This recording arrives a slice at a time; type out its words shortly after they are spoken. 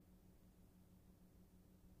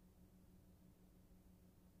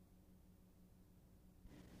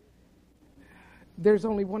There's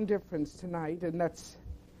only one difference tonight, and that's,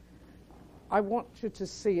 I want you to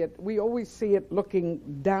see it. We always see it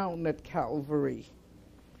looking down at Calvary.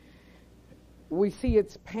 We see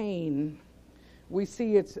its pain. We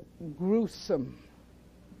see its gruesome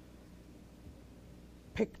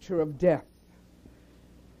picture of death.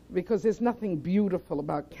 Because there's nothing beautiful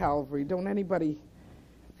about Calvary. Don't anybody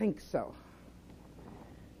think so?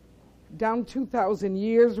 Down 2,000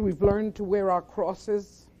 years, we've learned to wear our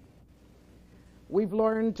crosses. We've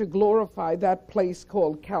learned to glorify that place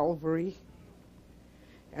called Calvary.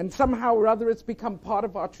 And somehow or other, it's become part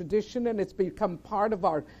of our tradition, and it's become part of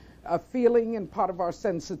our feeling and part of our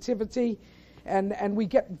sensitivity. And we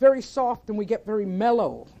get very soft and we get very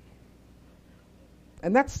mellow.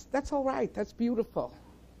 And that's all right. That's beautiful.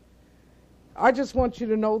 I just want you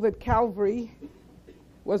to know that Calvary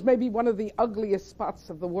was maybe one of the ugliest spots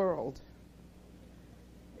of the world.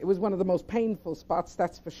 It was one of the most painful spots,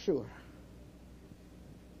 that's for sure.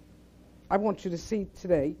 I want you to see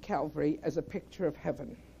today Calvary as a picture of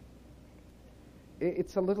heaven.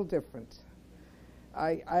 It's a little different.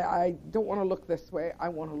 I don't want to look this way. I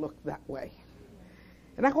want to look that way.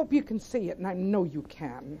 And I hope you can see it, and I know you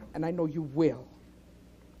can, and I know you will.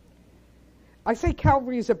 I say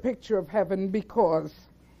Calvary is a picture of heaven because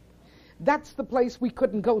that's the place we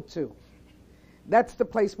couldn't go to. That's the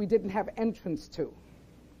place we didn't have entrance to.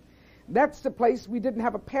 That's the place we didn't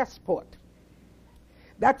have a passport.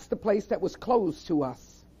 That's the place that was closed to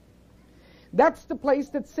us. That's the place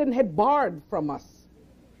that sin had barred from us.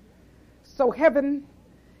 So heaven,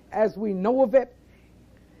 as we know of it,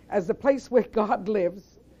 as the place where God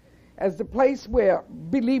lives, as the place where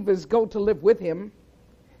believers go to live with him,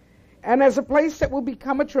 and as a place that will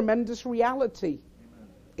become a tremendous reality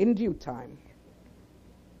in due time.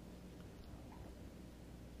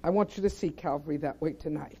 I want you to see Calvary that way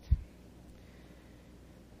tonight.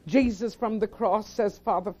 Jesus from the cross says,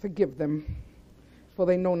 Father, forgive them, for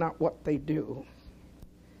they know not what they do.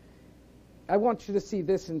 I want you to see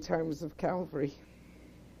this in terms of Calvary.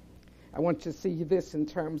 I want you to see this in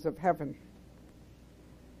terms of heaven.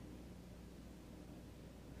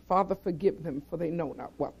 Father, forgive them, for they know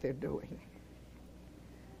not what they're doing.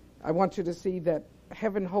 I want you to see that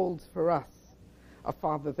heaven holds for us a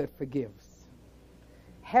Father that forgives.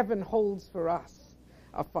 Heaven holds for us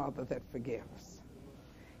a Father that forgives.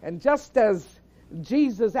 And just as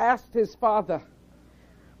Jesus asked his Father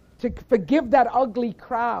to forgive that ugly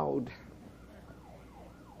crowd,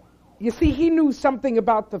 you see, he knew something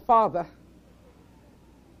about the Father.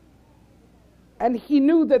 And he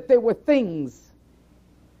knew that there were things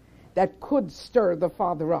that could stir the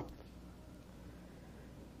Father up.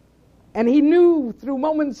 And he knew through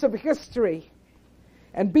moments of history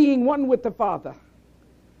and being one with the Father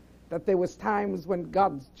that there was times when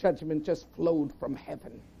God's judgment just flowed from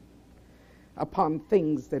heaven upon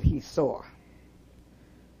things that he saw.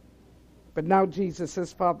 But now Jesus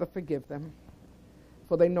says, Father, forgive them,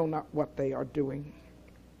 for they know not what they are doing.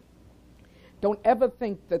 Don't ever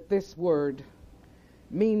think that this word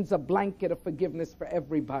means a blanket of forgiveness for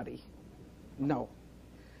everybody. No.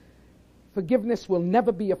 Forgiveness will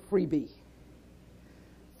never be a freebie.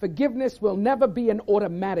 Forgiveness will never be an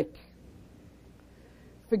automatic.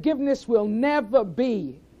 Forgiveness will never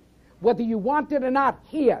be, whether you want it or not,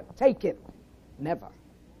 here, take it. Never.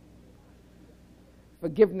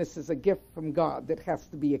 Forgiveness is a gift from God that has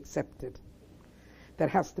to be accepted, that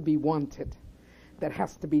has to be wanted, that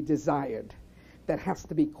has to be desired, that has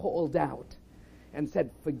to be called out and said,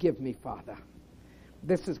 forgive me, Father.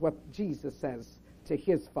 This is what Jesus says to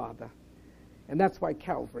his Father. And that's why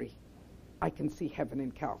Calvary, I can see heaven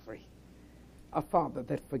in Calvary, a Father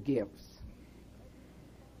that forgives.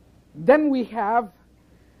 Then we have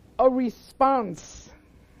a response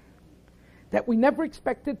that we never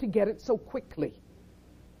expected to get it so quickly.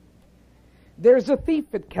 There's a thief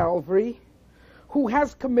at Calvary who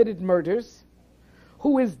has committed murders,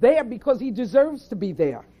 who is there because he deserves to be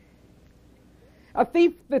there. A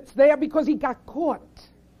thief that's there because he got caught.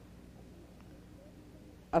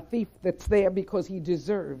 A thief that's there because he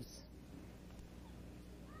deserves.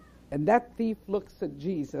 And that thief looks at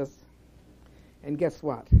Jesus, and guess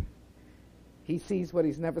what? He sees what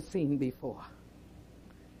he's never seen before.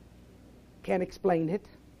 Can't explain it.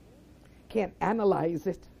 Can't analyze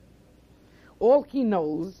it. All he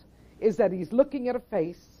knows is that he's looking at a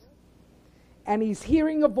face, and he's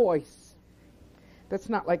hearing a voice that's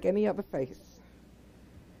not like any other face.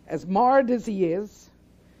 As marred as he is,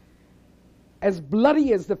 as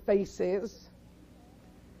bloody as the face is,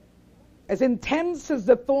 as intense as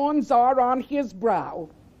the thorns are on his brow,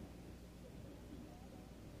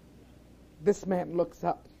 this man looks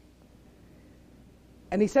up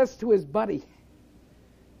and he says to his buddy,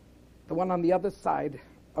 the one on the other side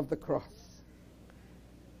of the cross.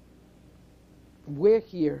 We're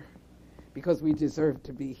here because we deserve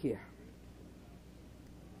to be here.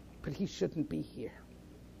 But he shouldn't be here.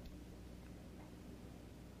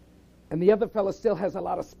 And the other fellow still has a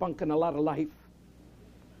lot of spunk and a lot of life.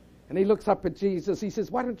 And he looks up at Jesus. He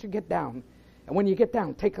says, why don't you get down? And when you get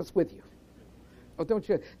down, take us with you. Oh, don't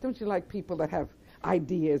you like people that have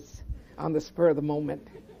ideas on the spur of the moment?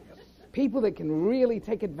 People that can really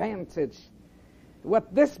take advantage.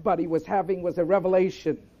 What this buddy was having was a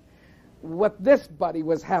revelation. What this buddy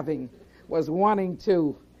was having was wanting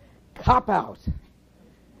to cop out.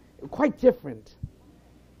 Quite different.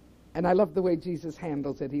 And I love the way Jesus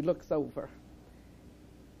handles it. He looks over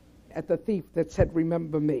at the thief that said,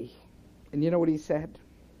 remember me. And you know what he said?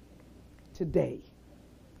 Today,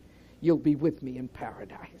 you'll be with me in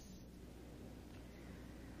paradise.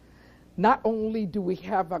 Not only do we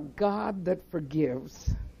have a God that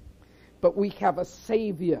forgives, but we have a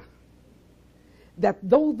Savior that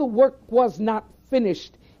though the work was not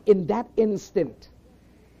finished in that instant,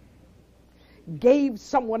 gave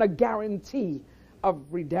someone a guarantee of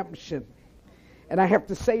redemption. And I have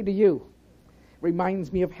to say to you,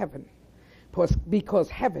 reminds me of heaven, because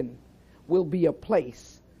heaven will be a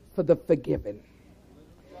place for the forgiven.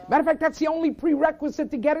 Matter of fact, that's the only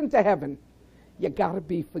prerequisite to get into heaven. You got to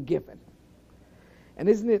be forgiven. And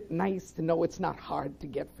isn't it nice to know it's not hard to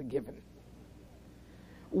get forgiven?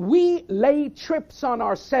 We lay trips on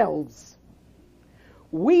ourselves.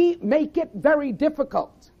 We make it very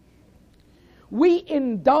difficult. We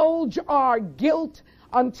indulge our guilt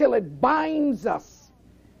until it binds us.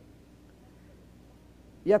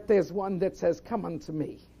 Yet there's one that says, come unto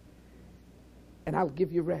me, and I'll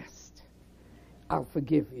give you rest. I'll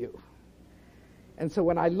forgive you. And so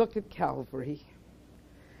when I look at Calvary,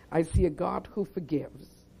 I see a God who forgives,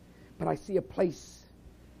 but I see a place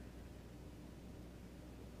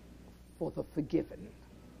for the forgiven,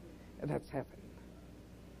 and that's heaven.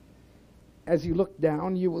 As you look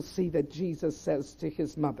down, you will see that Jesus says to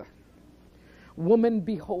his mother, woman,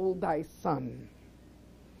 behold thy son.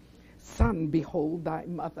 Son, behold thy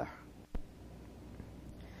mother.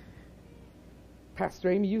 Pastor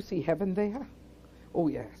Amy, you see heaven there? Oh,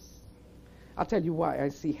 yes. I'll tell you why I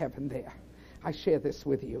see heaven there. I share this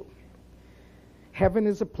with you. Heaven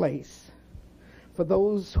is a place for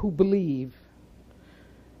those who believe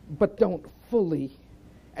but don't fully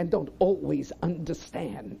and don't always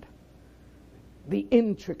understand the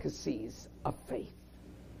intricacies of faith.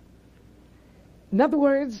 In other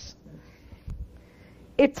words,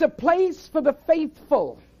 it's a place for the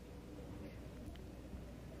faithful,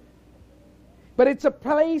 but it's a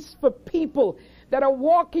place for people that are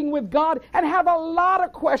walking with God and have a lot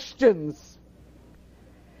of questions.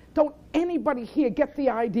 Don't anybody here get the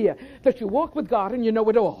idea that you walk with God and you know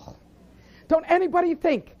it all. Don't anybody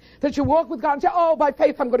think that you walk with God and say, oh, by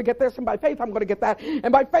faith I'm going to get this, and by faith I'm going to get that,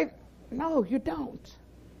 and by faith. No, you don't.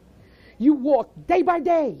 You walk day by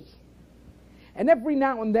day. And every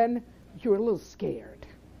now and then, you're a little scared.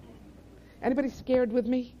 Anybody scared with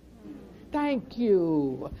me? Thank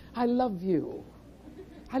you. I love you.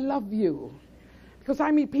 I love you. Because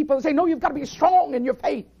I meet people that say, no, you've got to be strong in your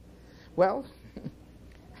faith. Well,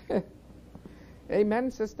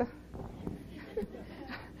 amen, sister.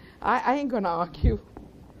 I ain't going to argue.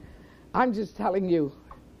 I'm just telling you,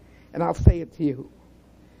 and I'll say it to you,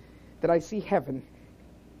 that I see heaven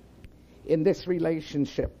in this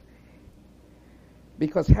relationship.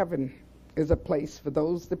 Because heaven is a place for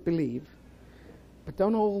those that believe, but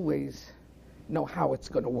don't always know how it's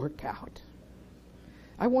going to work out.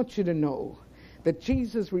 I want you to know that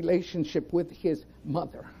Jesus' relationship with his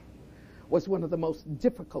mother was one of the most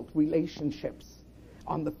difficult relationships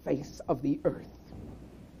on the face of the earth.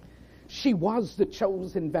 She was the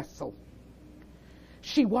chosen vessel.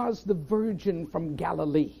 She was the virgin from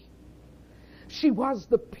Galilee. She was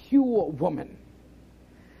the pure woman.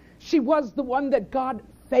 She was the one that God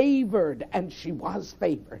favored, and she was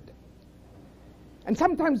favored. And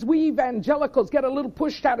sometimes we evangelicals get a little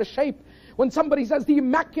pushed out of shape when somebody says the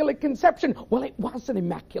Immaculate Conception. Well, it was an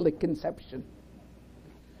Immaculate Conception.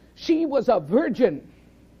 She was a virgin,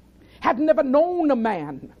 had never known a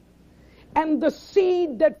man, and the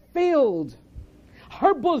seed that filled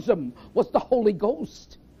her bosom was the Holy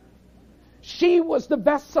Ghost. She was the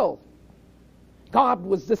vessel. God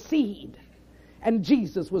was the seed, and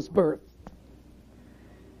Jesus was birthed.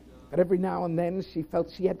 But every now and then she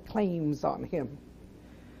felt she had claims on him.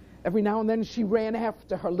 Every now and then she ran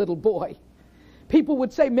after her little boy. People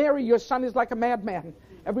would say, Mary, your son is like a madman.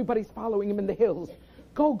 Everybody's following him in the hills.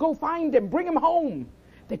 Go find him. Bring him home.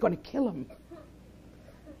 They're going to kill him.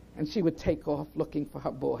 And she would take off looking for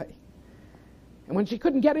her boy. And when she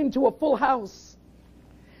couldn't get into a full house,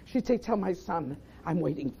 she'd say, tell my son, I'm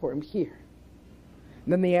waiting for him here.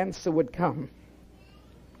 And then the answer would come.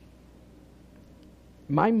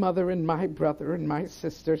 My mother and my brother and my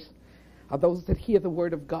sisters are those that hear the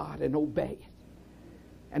word of God and obey it.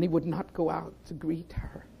 And he would not go out to greet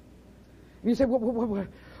her. And you say, what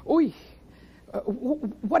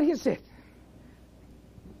is it?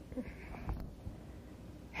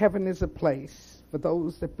 Heaven is a place for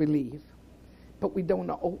those that believe, but we don't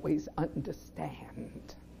always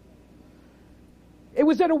understand. It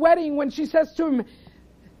was at a wedding when she says to him,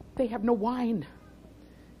 they have no wine.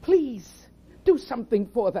 Please do something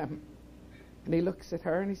for them. And he looks at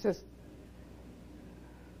her and he says,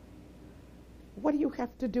 what do you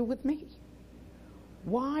have to do with me?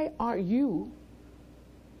 Why are you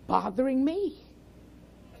bothering me?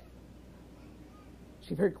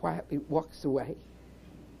 She very quietly walks away,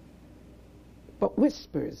 but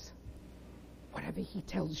whispers, whatever he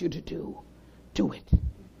tells you to do, do it.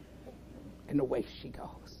 And away she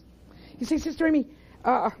goes. You say, Sister Amy,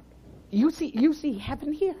 you see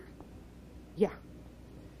heaven here? Yeah.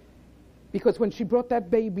 Because when she brought that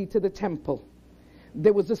baby to the temple,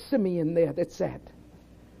 there was a Simeon there that said,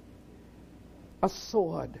 a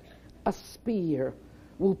sword, a spear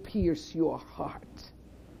will pierce your heart.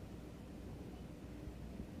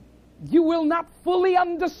 You will not fully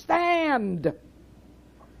understand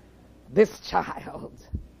this child.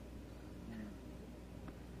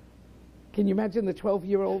 Can you imagine the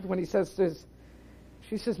 12-year-old when he says this?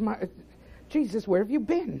 She says, Jesus, where have you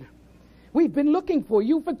been? We've been looking for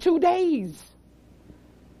you for 2 days.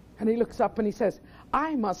 And he looks up and he says,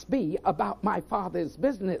 I must be about my Father's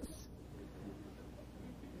business.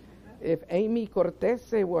 If Amy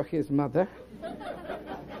Cortese were his mother,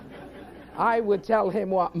 I would tell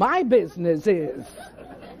him what my business is.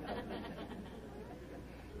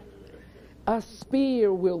 A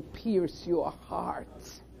spear will pierce your heart.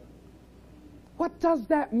 What does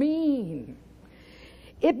that mean?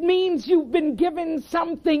 It means you've been given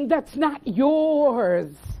something that's not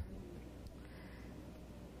yours.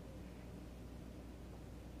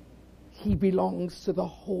 He belongs to the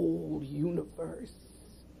whole universe.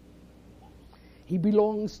 He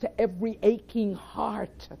belongs to every aching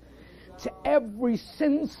heart, to every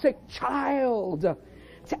sin-sick child,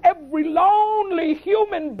 to every lonely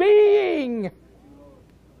human being.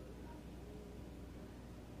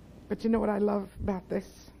 But you know what I love about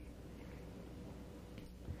this?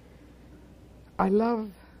 I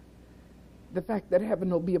love the fact that heaven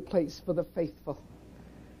will be a place for the faithful,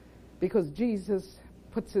 because Jesus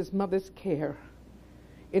puts his mother's care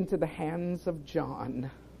into the hands of John,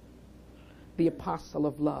 the apostle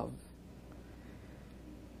of love.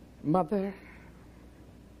 Mother,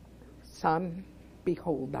 son,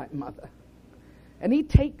 behold thy mother. And he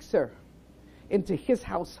takes her into his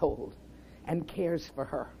household and cares for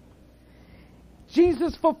her.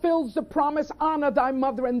 Jesus fulfills the promise, honor thy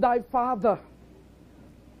mother and thy father.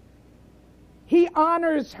 He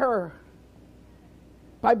honors her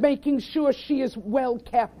by making sure she is well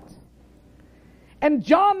kept. And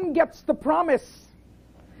John gets the promise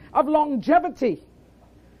of longevity,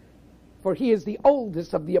 for he is the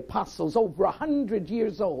oldest of the apostles, over 100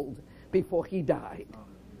 years old before he died.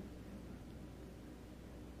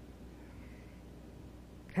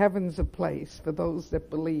 Heaven's a place for those that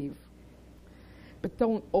believe, but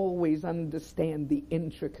don't always understand the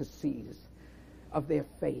intricacies of their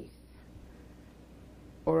faith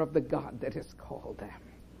or of the God that has called them.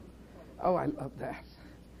 Oh, I love that.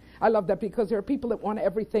 I love that because there are people that want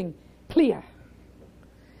everything clear.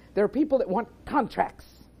 There are people that want contracts.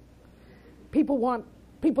 People want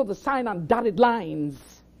people to sign on dotted lines.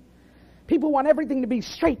 People want everything to be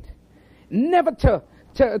straight, never to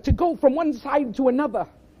go from one side to another.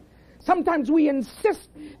 Sometimes we insist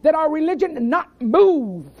that our religion not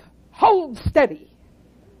move, hold steady.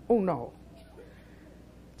 Oh no.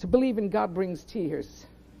 To believe in God brings tears.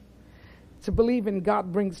 To believe in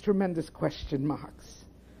God brings tremendous question marks.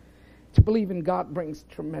 To believe in God brings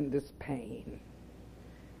tremendous pain.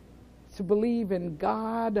 To believe in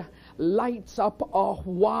God lights up a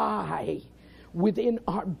why within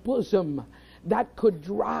our bosom that could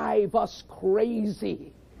drive us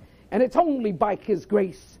crazy. And it's only by his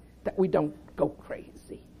grace that we don't go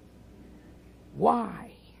crazy.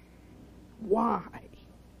 Why? Why?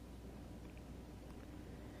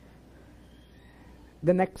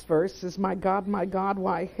 The next verse is, my God,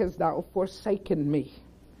 why hast thou forsaken me?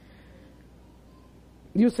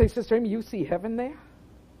 You say, Sister Amy, you see heaven there?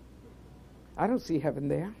 I don't see heaven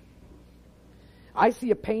there. I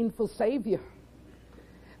see a painful Savior.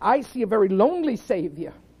 I see a very lonely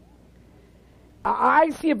Savior. I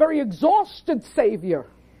see a very exhausted Savior.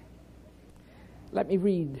 Let me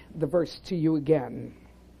read the verse to you again.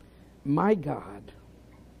 My God,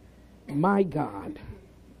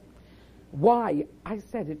 why? I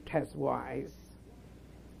said it as wise.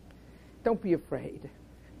 Don't be afraid.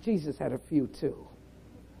 Jesus had a few too.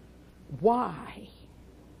 Why?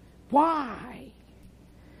 Why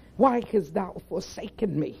hast thou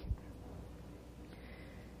forsaken me?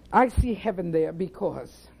 I see heaven there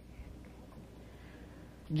because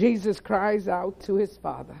Jesus cries out to his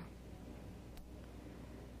Father.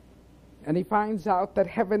 And he finds out that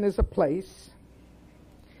heaven is a place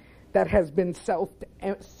that has been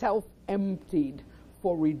self-emptied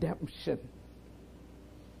for redemption.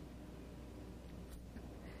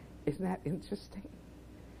 Isn't that interesting?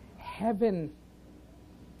 Heaven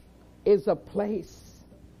is a place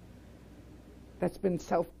that's been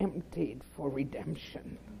self-emptied for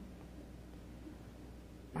redemption.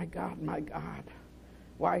 My God,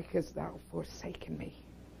 why hast thou forsaken me?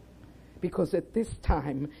 Because at this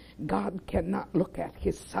time, God cannot look at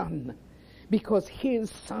his Son, because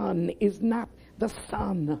his Son is not the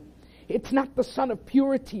Son. It's not the Son of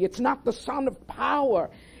purity. It's not the Son of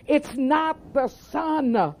power. It's not the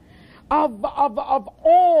Son of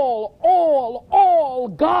all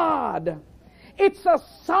God. It's a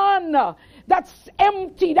Son that's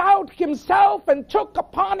emptied out himself and took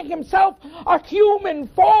upon himself a human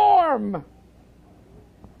form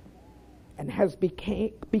and has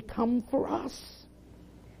become for us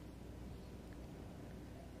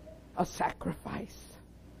a sacrifice.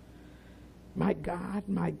 My God,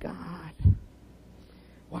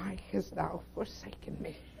 why hast thou forsaken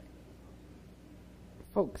me?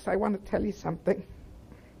 Folks, I want to tell you something.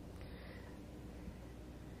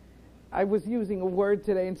 I was using a word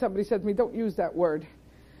today, and somebody said to me, don't use that word,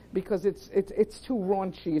 because it's too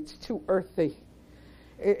raunchy, it's too earthy,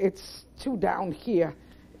 it's too down here.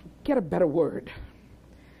 Get a better word.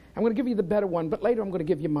 I'm going to give you the better one, but later I'm going to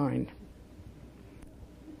give you mine.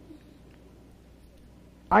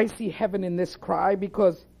 I see heaven in this cry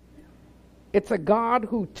because it's a God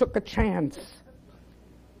who took a chance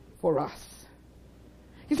for us.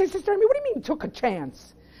 You say, Sister Amy, what do you mean took a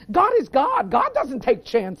chance? God is God. God doesn't take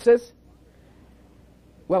chances.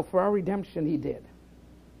 Well, for our redemption, he did.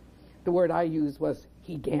 The word I used was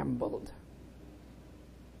he gambled.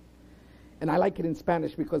 And I like it in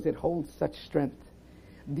Spanish because it holds such strength.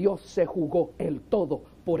 Dios se jugó el todo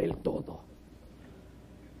por el todo.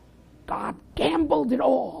 God gambled it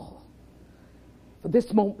all for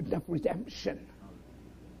this moment of redemption.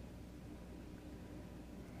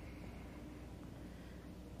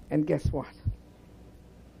 And guess what?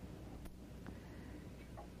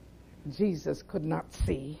 Jesus could not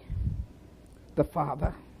see the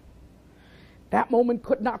Father. That moment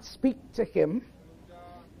could not speak to him.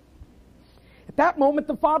 At that moment,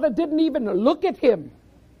 the Father didn't even look at him.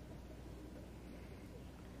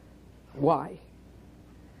 Why?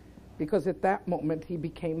 Because at that moment, he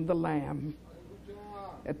became the lamb.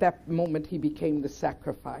 At that moment, he became the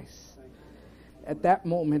sacrifice. At that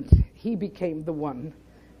moment, he became the one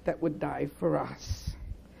that would die for us.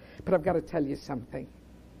 But I've got to tell you something.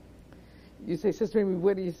 You say, Sister Amy,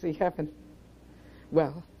 where do you see heaven?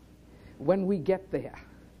 Well, when we get there,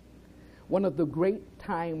 one of the great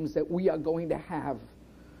times that we are going to have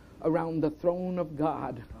around the throne of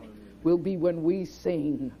God will be when we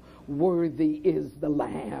sing, worthy is the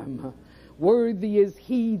Lamb. Worthy is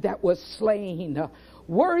he that was slain.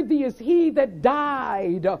 Worthy is he that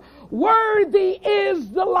died. Worthy is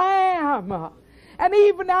the Lamb. And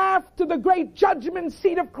even after the great judgment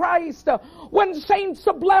seat of Christ, when saints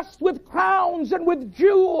are blessed with crowns and with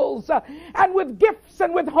jewels and with gifts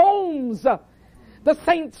and with homes, the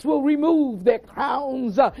saints will remove their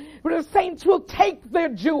crowns. The saints will take their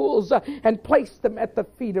jewels and place them at the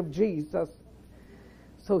feet of Jesus.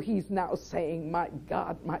 So he's now saying, my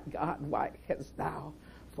God, why hast thou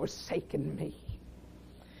forsaken me?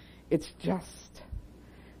 It's just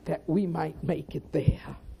that we might make it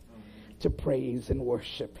there to praise and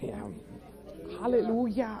worship him.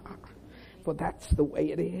 Hallelujah. For that's the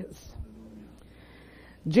way it is.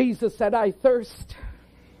 Jesus said, I thirst.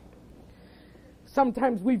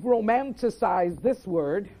 Sometimes we've romanticized this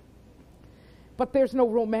word, but there's no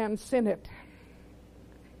romance in it.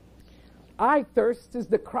 I thirst is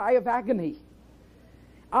the cry of agony.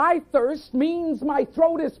 I thirst means my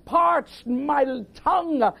throat is parched, my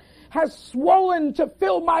tongue has swollen to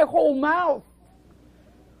fill my whole mouth.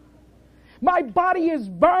 My body is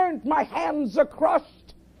burnt, my hands are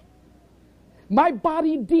crushed. My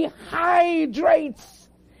body dehydrates,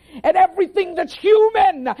 and everything that's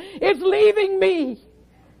human is leaving me.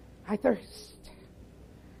 I thirst.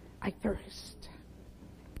 I thirst.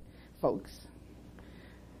 folks,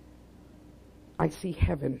 I see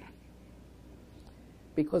heaven.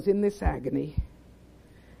 Because in this agony,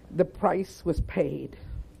 the price was paid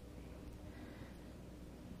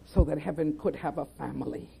so that heaven could have a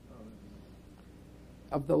family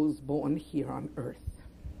of those born here on earth.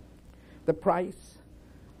 The price,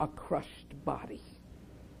 a crushed body.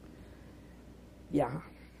 Yeah,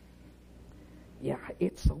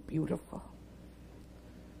 it's so beautiful.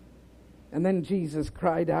 And then Jesus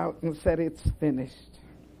cried out and said, it's finished.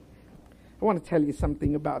 I want to tell you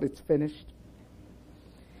something about it's finished.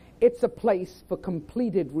 It's a place for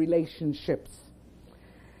completed relationships.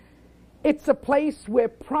 It's a place where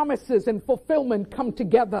promises and fulfillment come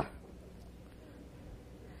together.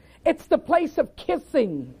 It's the place of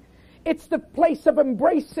kissing. It's the place of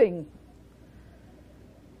embracing.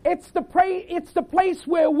 It's the place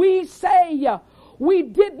where we say, we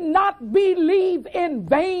did not believe in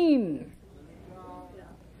vain.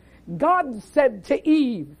 God said to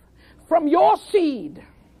Eve, from your seed,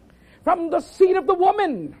 from the seed of the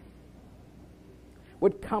woman,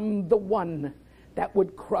 would come the one that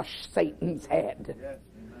would crush Satan's head. Yes,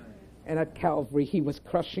 and at Calvary, he was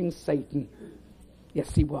crushing Satan.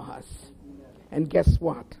 Yes, he was. And guess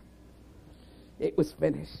what? It was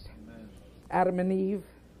finished. Amen. Adam and Eve,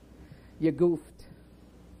 you goofed.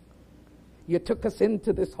 You took us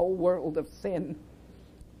into this whole world of sin.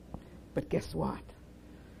 But guess what?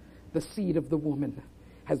 The seed of the woman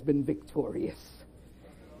has been victorious.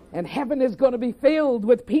 And heaven is going to be filled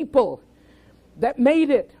with people that made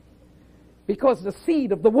it because the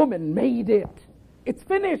seed of the woman made it. It's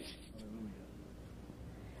finished.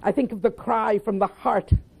 I think of the cry from the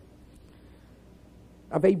heart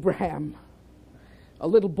of Abraham. A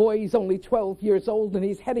little boy, he's only 12 years old, and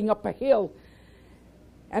he's heading up a hill.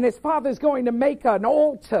 And his father's going to make an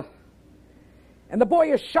altar. And the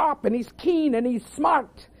boy is sharp, and he's keen, and he's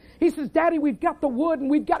smart. He says, Daddy, we've got the wood, and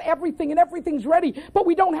we've got everything, and everything's ready, but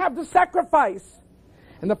we don't have the sacrifice.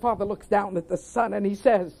 And the father looks down at the son, and he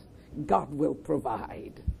says, God will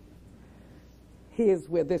provide. Here's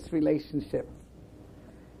where this relationship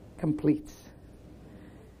completes.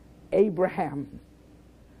 Abraham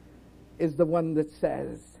is the one that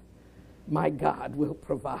says, my God will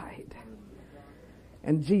provide.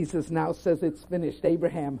 And Jesus now says, it's finished.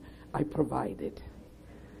 Abraham, I provided.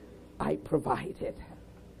 I provided.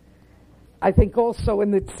 I think also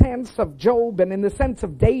in the sense of Job and in the sense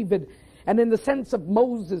of David and in the sense of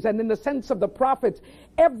Moses and in the sense of the prophets,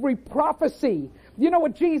 every prophecy. You know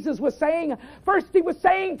what Jesus was saying? First he was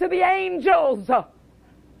saying to the angels,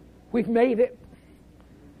 we've made it.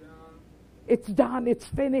 It's done. It's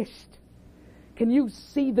finished. Can you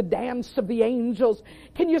see the dance of the angels?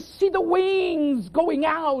 Can you see the wings going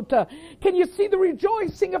out? Can you see the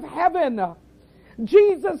rejoicing of heaven?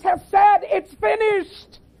 Jesus has said, it's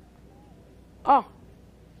finished. Oh,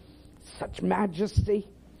 such majesty,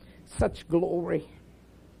 such glory.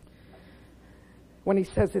 When he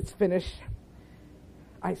says it's finished,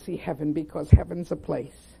 I see heaven, because heaven's a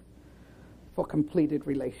place for completed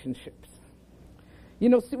relationships. You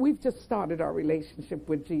know, see, we've just started our relationship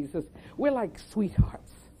with Jesus. We're like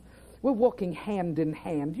sweethearts. We're walking hand in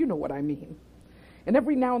hand. You know what I mean. And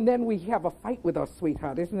every now and then we have a fight with our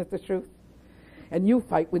sweetheart. Isn't it the truth? And you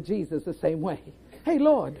fight with Jesus the same way. Hey,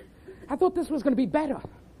 Lord, I thought this was going to be better.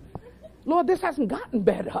 Lord, this hasn't gotten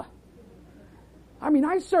better. I mean,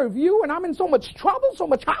 I serve you and I'm in so much trouble, so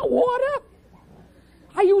much hot water.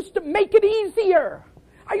 I used to make it easier.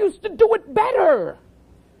 I used to do it better.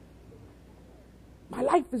 My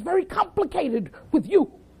life is very complicated with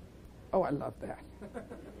you. Oh, I love that.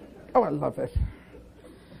 Oh, I love it.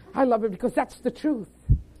 I love it because that's the truth.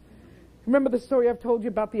 Remember the story I've told you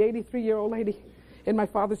about the 83-year-old lady in my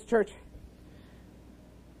father's church?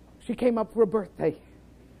 She came up for a birthday.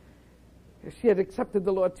 She had accepted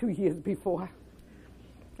the Lord 2 years before.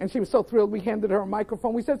 And she was so thrilled, we handed her a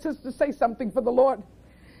microphone. We said, sister, say something for the Lord.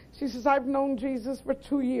 She says, I've known Jesus for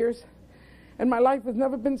 2 years. And my life has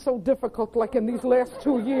never been so difficult like in these last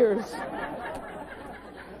 2 years.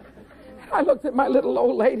 I looked at my little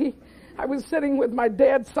old lady. I was sitting with my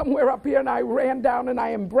dad somewhere up here, and I ran down and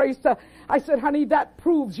I embraced her. I said, honey, that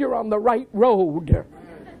proves you're on the right road.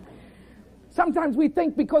 Sometimes we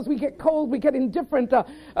think because we get cold, we get indifferent,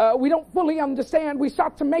 we don't fully understand. We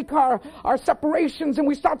start to make our separations, and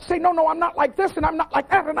we start to say, no, I'm not like this, and I'm not like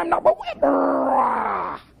that, and I'm not.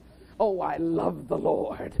 Oh, I love the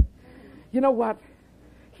Lord. You know what?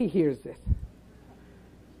 He hears it.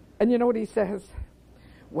 And you know what he says?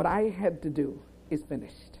 What I had to do is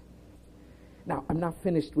finished. Now, I'm not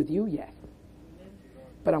finished with you yet,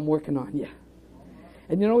 but I'm working on you.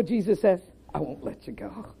 And you know what Jesus says? I won't let you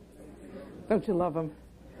go. Don't you love him?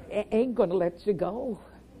 ain't going to let you go.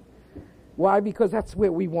 Why? Because that's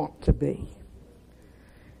where we want to be.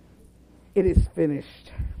 It is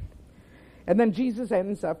finished. And then Jesus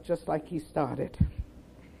ends up just like he started.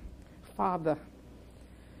 Father,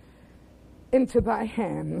 into thy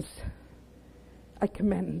hands I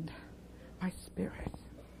commend my spirit.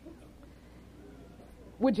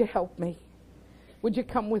 Would you help me? Would you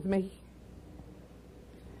come with me?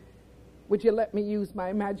 Would you let me use my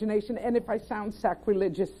imagination? And if I sound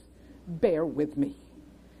sacrilegious, bear with me.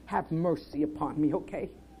 Have mercy upon me, okay?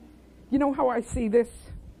 You know how I see this?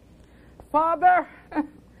 Father,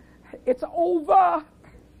 it's over.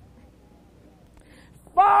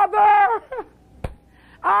 Father,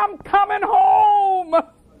 I'm coming home.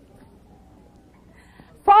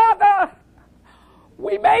 Father,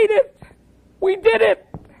 we made it. We did it.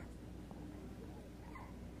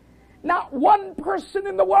 Not one person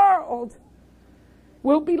in the world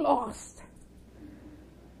will be lost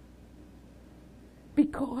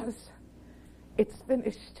because it's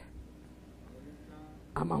finished.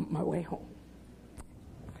 I'm on my way home.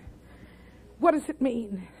 What does it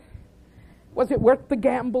mean? Was it worth the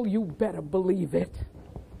gamble? You better believe it.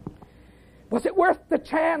 Was it worth the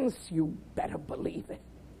chance? You better believe it.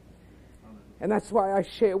 And that's why I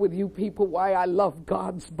share with you people why I love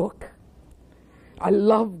God's book. I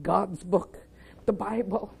love God's book. The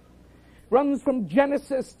Bible runs from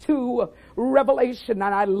Genesis to Revelation,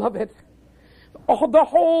 and I love it. Oh, the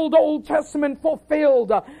whole Old Testament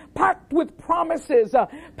fulfilled, packed with promises,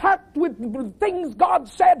 packed with things God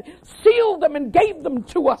said, sealed them and gave them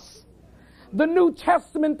to us. The New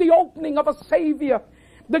Testament, the opening of a Savior,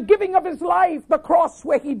 the giving of his life, the cross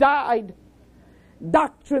where he died.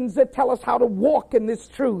 Doctrines that tell us how to walk in this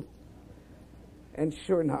truth. And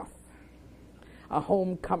sure enough, a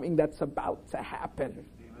homecoming that's about to happen.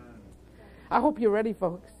 Amen. I hope you're ready,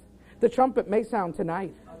 folks. The trumpet may sound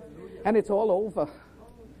tonight, and it's all over.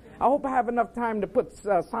 I hope I have enough time to put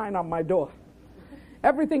a sign on my door.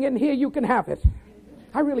 Everything in here, you can have it.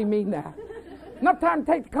 I really mean that. Enough time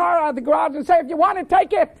to take the car out of the garage and say, if you want it,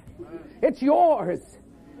 take it. It's yours.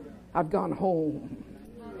 I've gone home.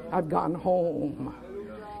 I've gone home.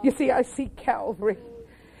 You see, I see Calvary.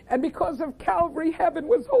 And because of Calvary, heaven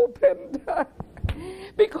was opened.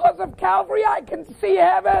 Because of Calvary, I can see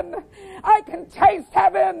heaven. I can taste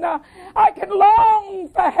heaven. I can long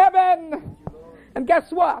for heaven. And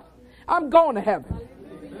guess what? I'm going to heaven.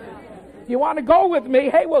 You want to go with me?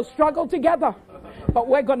 Hey, we'll struggle together. But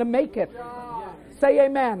we're going to make it. Say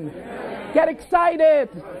amen. Get excited.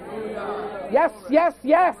 Yes, yes,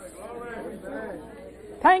 yes.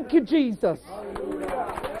 Thank you, Jesus.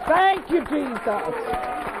 Thank you, Jesus.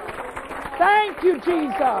 Thank you,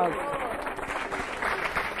 Jesus.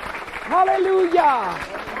 Hallelujah.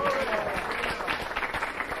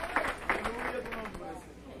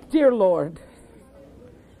 Dear Lord,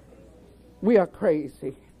 we are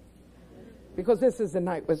crazy because this is the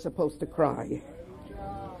night we're supposed to cry.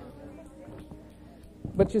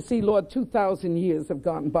 But you see, Lord, 2,000 years have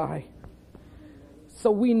gone by.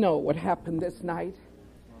 So we know what happened this night.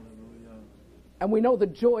 And we know the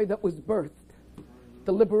joy that was birthed,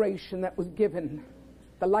 the liberation that was given,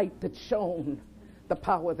 the light that shone, the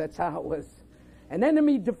power that's ours, an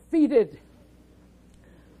enemy defeated,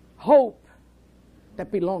 hope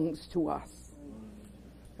that belongs to us.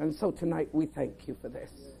 And so tonight we thank you for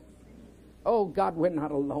this. Oh God, we're not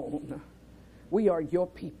alone. We are your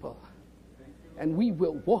people. And we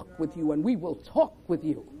will walk with you and we will talk with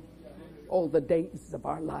you all the days of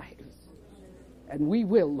our lives. And we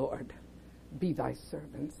will, Lord, be thy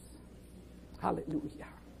servants. Hallelujah.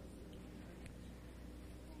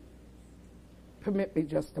 Permit me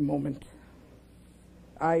just a moment.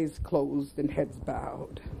 Eyes closed and heads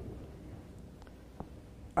bowed.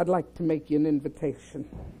 I'd like to make you an invitation.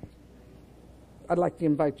 I'd like to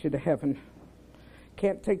invite you to heaven.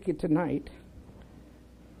 Can't take you tonight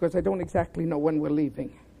because I don't exactly know when we're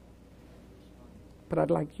leaving. But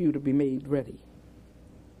I'd like you to be made ready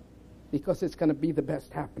because it's going to be the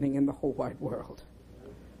best happening in the whole wide world.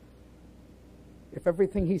 If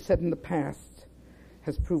everything he said in the past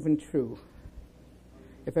has proven true,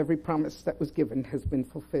 if every promise that was given has been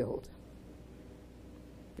fulfilled,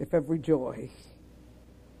 if every joy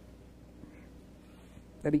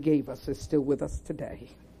that he gave us is still with us today,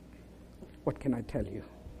 what can I tell you?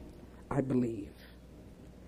 I believe.